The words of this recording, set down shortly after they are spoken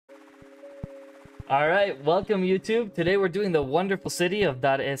Alright, welcome YouTube. Today we're doing the wonderful city of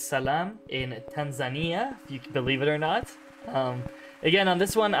Dar es Salaam in Tanzania, if you can believe it or not. Again, on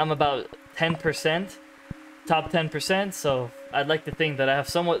this one, I'm about 10%, top 10%, so I'd like to think that I have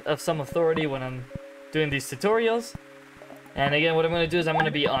somewhat of some authority when I'm doing these tutorials. And again, what I'm going to do is I'm going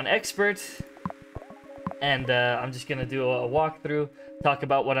to be on expert, and I'm just going to do a walkthrough, talk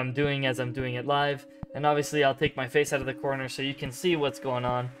about what I'm doing as I'm doing it live, and obviously I'll take my face out of the corner so you can see what's going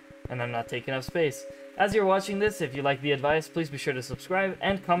on, and I'm not taking up space. As you're watching this, if you like the advice, please be sure to subscribe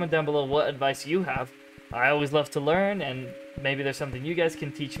and comment down below what advice you have. I always love to learn, and maybe there's something you guys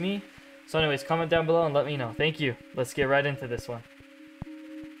can teach me. So anyways, comment down below and let me know. Thank you. Let's get right into this one.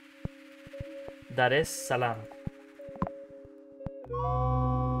 Dar es Salaam.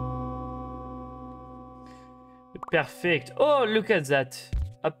 Perfect. Oh, look at that.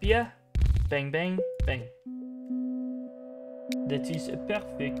 Up here. Bang, bang, bang. That is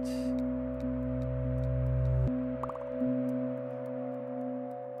perfect.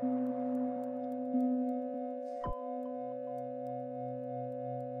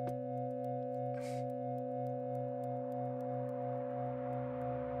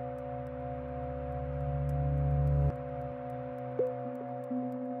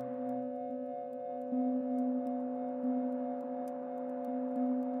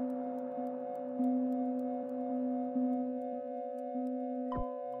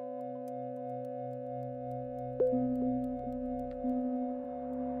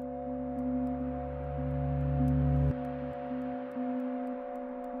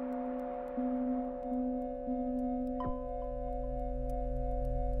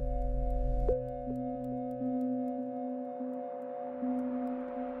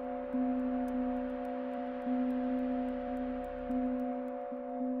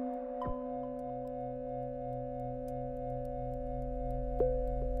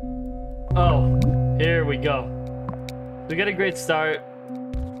 Oh, here we go. We got a great start.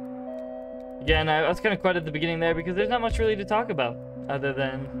 Again, I was kind of quiet at the beginning there because there's not much really to talk about other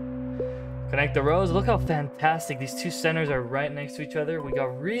than connect the roads. Look how fantastic these two centers are right next to each other. We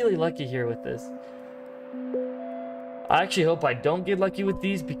got really lucky here with this. I actually hope I don't get lucky with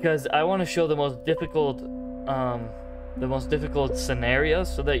these because I want to show the most difficult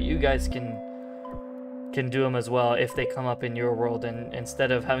scenarios so that you guys can do them as well if they come up in your world, and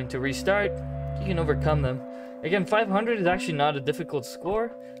instead of having to restart, you can overcome them. Again, 500 is actually not a difficult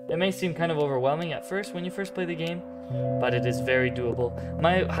score. It may seem kind of overwhelming at first when you first play the game, but it is very doable.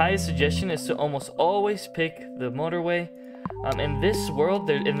 My highest suggestion is to almost always pick the motorway. In this world,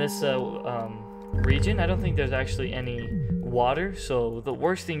 in this region, I don't think there's actually any water, so the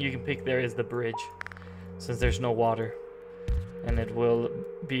worst thing you can pick there is the bridge, since there's no water, and it will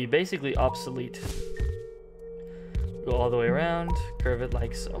be basically obsolete. Go all the way around, curve it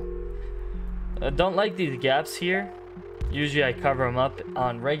like so. Don't like these gaps here. Usually I cover them up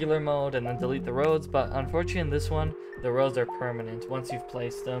on regular mode and then delete the roads, but unfortunately in this one, the roads are permanent. Once you've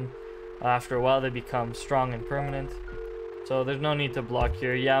placed them, after a while they become strong and permanent. So there's no need to block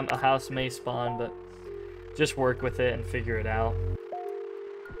here. Yeah, a house may spawn, but just work with it and figure it out.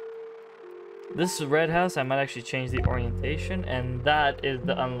 This red house, I might actually change the orientation, and that is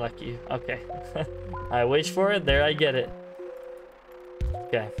the unlucky. Okay. I wish for it, there I get it.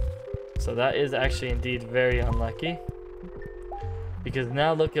 Okay. So that is actually indeed very unlucky. Because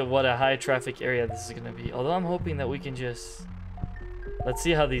now look at what a high traffic area this is going to be. Although I'm hoping that we can just... Let's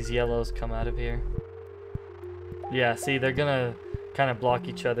see how these yellows come out of here. Yeah, see, they're going to kind of block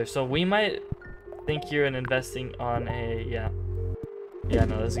each other. So we might think here in investing on a... Yeah,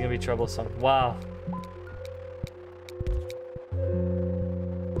 no, this is going to be troublesome. Wow.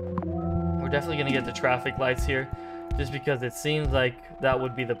 We're definitely going to get the traffic lights here, just because it seems like that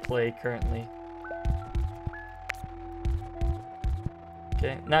would be the play currently.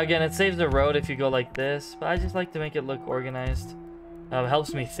 Okay, now again, it saves the road if you go like this, but I just like to make it look organized. It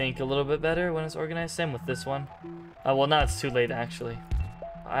helps me think a little bit better when it's organized. Same with this one. Well, now it's too late actually.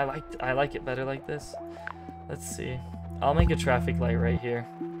 I like it better like this. Let's see. I'll make a traffic light right here.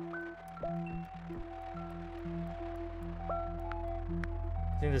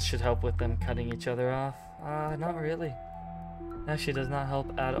 I think this should help with them cutting each other off. Not really. Actually, does not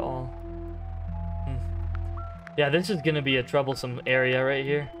help at all. Yeah, this is gonna be a troublesome area right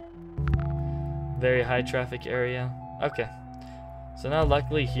here. Very high traffic area. Okay. So now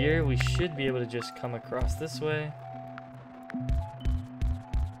luckily here, we should be able to just come across this way.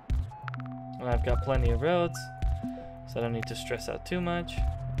 And I've got plenty of roads, so I don't need to stress out too much.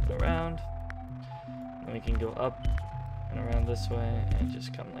 And around. And we can go up and around this way and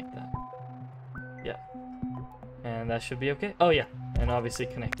just come like that. Yeah. And that should be okay. Oh yeah, and obviously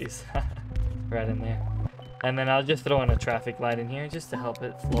connect these. right in there. And then I'll just throw in a traffic light in here just to help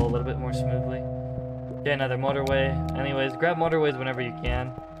it flow a little bit more smoothly. Okay, another motorway. Anyways, grab motorways whenever you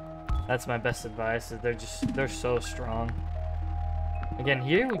can. That's my best advice, is they're so strong. Again,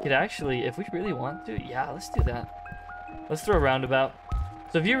 here we could actually, if we really want to, yeah, let's do that. Let's throw a roundabout.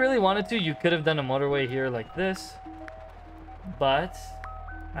 So if you really wanted to, you could have done a motorway here like this. But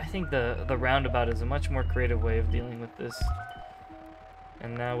I think the roundabout is a much more creative way of dealing with this.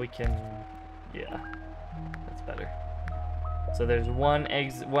 And now we can, yeah, that's better. So there's one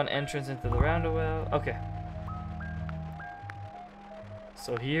entrance into the roundabout. Okay.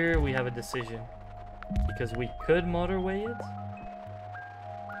 So here we have a decision, because we could motorway it.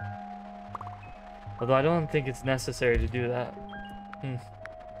 Although I don't think it's necessary to do that.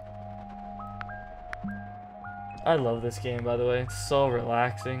 I love this game, by the way. It's so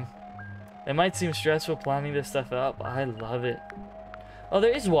relaxing. It might seem stressful planning this stuff out, but I love it. Oh,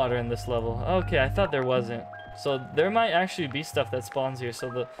 there is water in this level. Okay, I thought there wasn't. So there might actually be stuff that spawns here.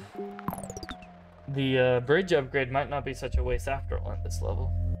 So the bridge upgrade might not be such a waste after all at this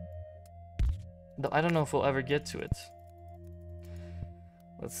level. Though I don't know if we'll ever get to it.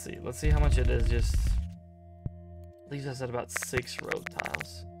 Let's see. Let's see how much it is. Just leaves us at about 6 road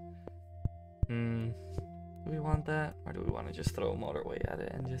tiles. Do we want that? Or do we want to just throw a motorway at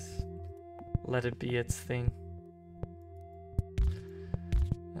it and just let it be its thing?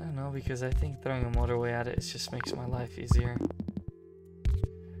 I don't know, because I think throwing a motorway at it just makes my life easier.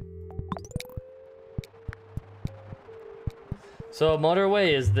 So a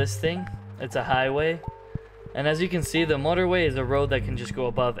motorway is this thing. It's a highway. And as you can see, the motorway is a road that can just go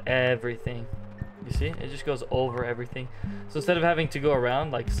above everything. You see? It just goes over everything. So instead of having to go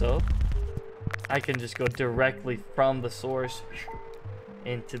around like so, I can just go directly from the source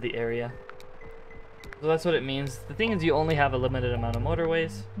into the area. So that's what it means. The thing is, you only have a limited amount of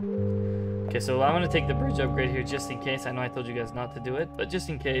motorways. Okay, so I'm going to take the bridge upgrade here just in case. I know I told you guys not to do it, but just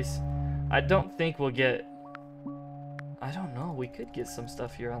in case. I don't think we'll get... I don't know. We could get some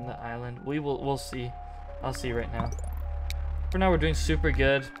stuff here on the island. We'll see. I'll see right now. For now, we're doing super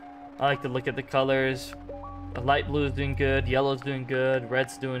good. I like to look at the colors. The light blue is doing good. Yellow's doing good.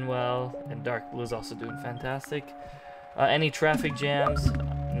 Red's doing well. And dark blue is also doing fantastic. Any traffic jams?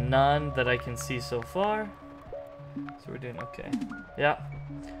 None that I can see so far. So we're doing okay. Yeah.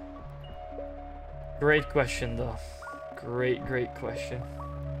 Great question, though. Great question.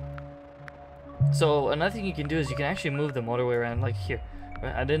 So another thing you can do is you can actually move the motorway around, like here.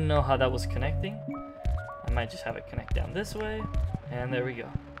 Right? I didn't know how that was connecting. I might just have it connect down this way. And there we go.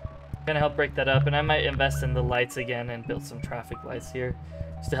 Gonna help break that up. And I might invest in the lights again and build some traffic lights here,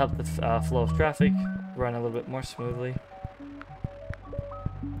 just to help the flow of traffic run a little bit more smoothly.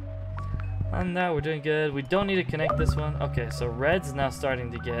 On that, we're doing good. We don't need to connect this one. Okay, so red's now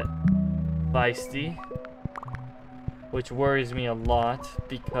starting to get feisty, which worries me a lot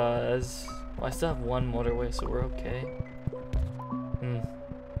because, well, I still have one motorway, so we're okay.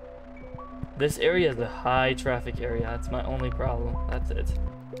 This area is a high traffic area. That's my only problem. That's it.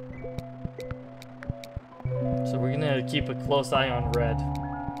 So we're gonna keep a close eye on red.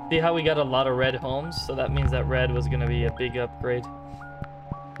 See how we got a lot of red homes? So that means that red was gonna be a big upgrade.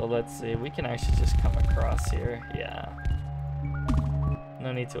 So let's see, we can actually just come across here. Yeah.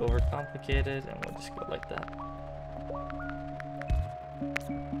 No need to overcomplicate it, and we'll just go like that.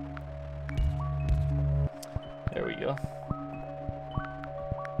 There we go.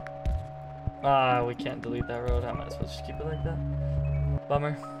 Ah, we can't delete that road. I might as well just keep it like that.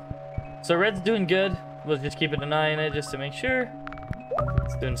 Bummer. So red's doing good. We'll just keep an eye on it just to make sure.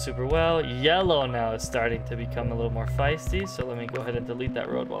 It's doing super well. Yellow now is starting to become a little more feisty, so let me go ahead and delete that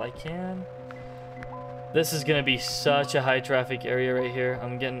road while I can. This is gonna be such a high traffic area right here.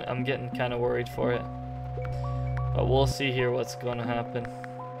 I'm getting kind of worried for it. But we'll see here what's gonna happen.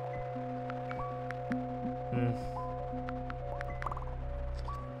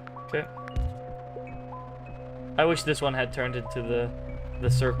 Okay. I wish this one had turned into the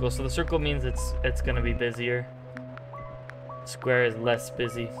circle. So the circle means it's gonna be busier. Square is less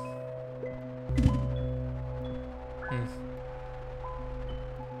busy.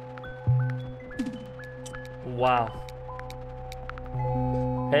 Wow.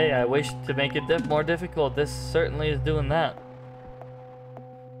 Hey, I wish to make it more difficult. This certainly is doing that.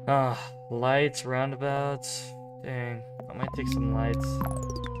 Lights, roundabouts. Dang, I might take some lights.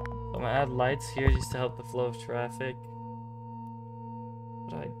 I'm gonna add lights here just to help the flow of traffic. What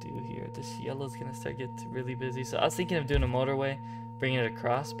do I do here? This yellow's gonna start getting really busy. So I was thinking of doing a motorway, bringing it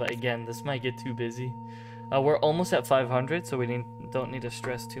across, but again, this might get too busy. We're almost at 500, so we don't need to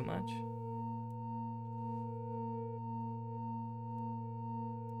stress too much.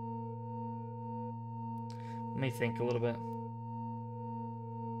 Let me think a little bit.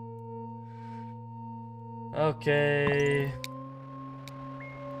 Okay.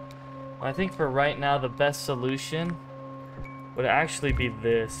 I think for right now, the best solution would actually be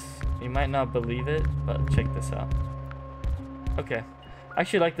this. You might not believe it, but check this out. Okay. I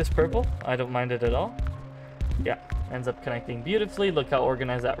actually like this purple. I don't mind it at all. Yeah, ends up connecting beautifully. Look how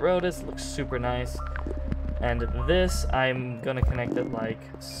organized that road is. Looks super nice. And this, I'm gonna connect it like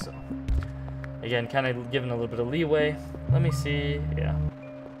so. Again, kind of giving a little bit of leeway. Let me see. Yeah.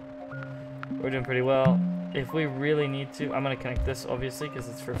 We're doing pretty well. If we really need to, I'm gonna connect this obviously because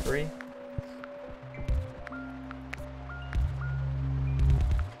it's for free.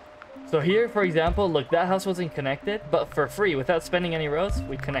 So here, for example, look, that house wasn't connected, but for free, without spending any roads,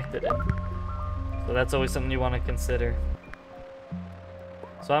 we connected it. So that's always something you want to consider.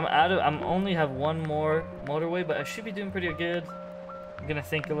 So I'm only have one more motorway, but I should be doing pretty good. I'm gonna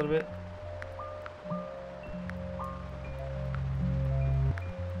think a little bit.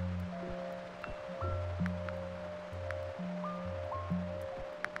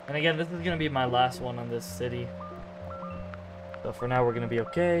 And again, this is gonna be my last one on this city. So for now, we're gonna be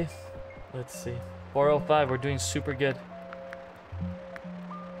okay. Let's see. 405, we're doing super good.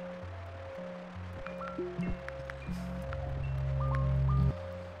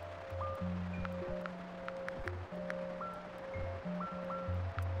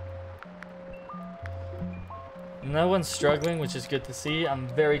 No one's struggling, which is good to see. I'm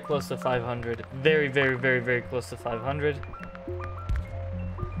very close to 500. Very, very, very, very close to 500.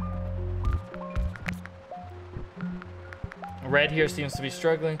 Red here seems to be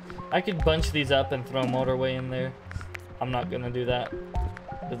struggling. I could bunch these up and throw motorway in there. I'm not gonna do that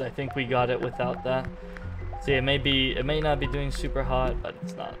because I think we got it without that. See, it may not be doing super hot, but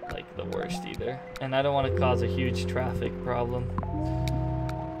it's not like the worst either. And I don't want to cause a huge traffic problem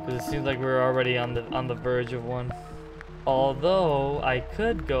because it seems like we're already on the verge of one. Although I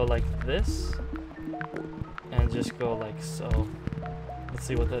could go like this and just go like so. Let's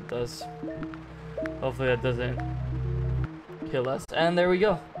see what that does. Hopefully that doesn't kill us. And there we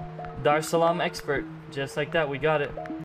go. Salaam expert. Just like that, we got it.